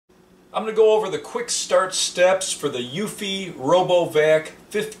I'm going to go over the quick start steps for the Eufy RoboVac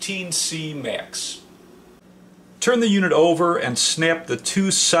 15C Max. Turn the unit over and snap the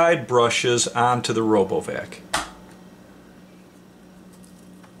two side brushes onto the RoboVac.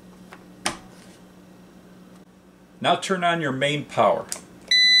 Now turn on your main power.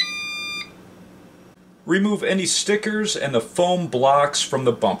 Remove any stickers and the foam blocks from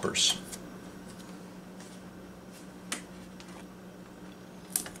the bumpers.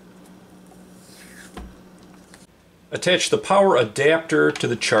 Attach the power adapter to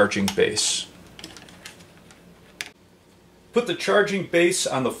the charging base. Put the charging base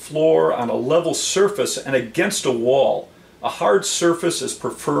on the floor on a level surface and against a wall. A hard surface is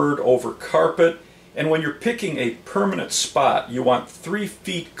preferred over carpet, and when you're picking a permanent spot, you want 3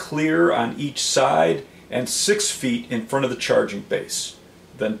 feet clear on each side and 6 feet in front of the charging base.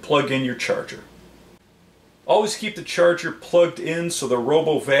 Then plug in your charger. Always keep the charger plugged in so the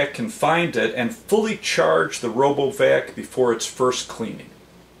RoboVac can find it, and fully charge the RoboVac before its first cleaning.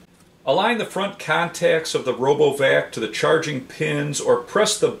 Align the front contacts of the RoboVac to the charging pins, or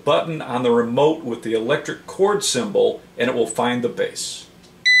press the button on the remote with the electric cord symbol and it will find the base.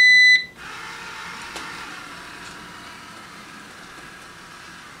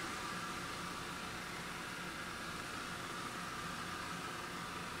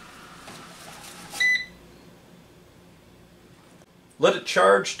 Let it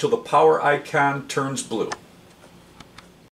charge till the power icon turns blue.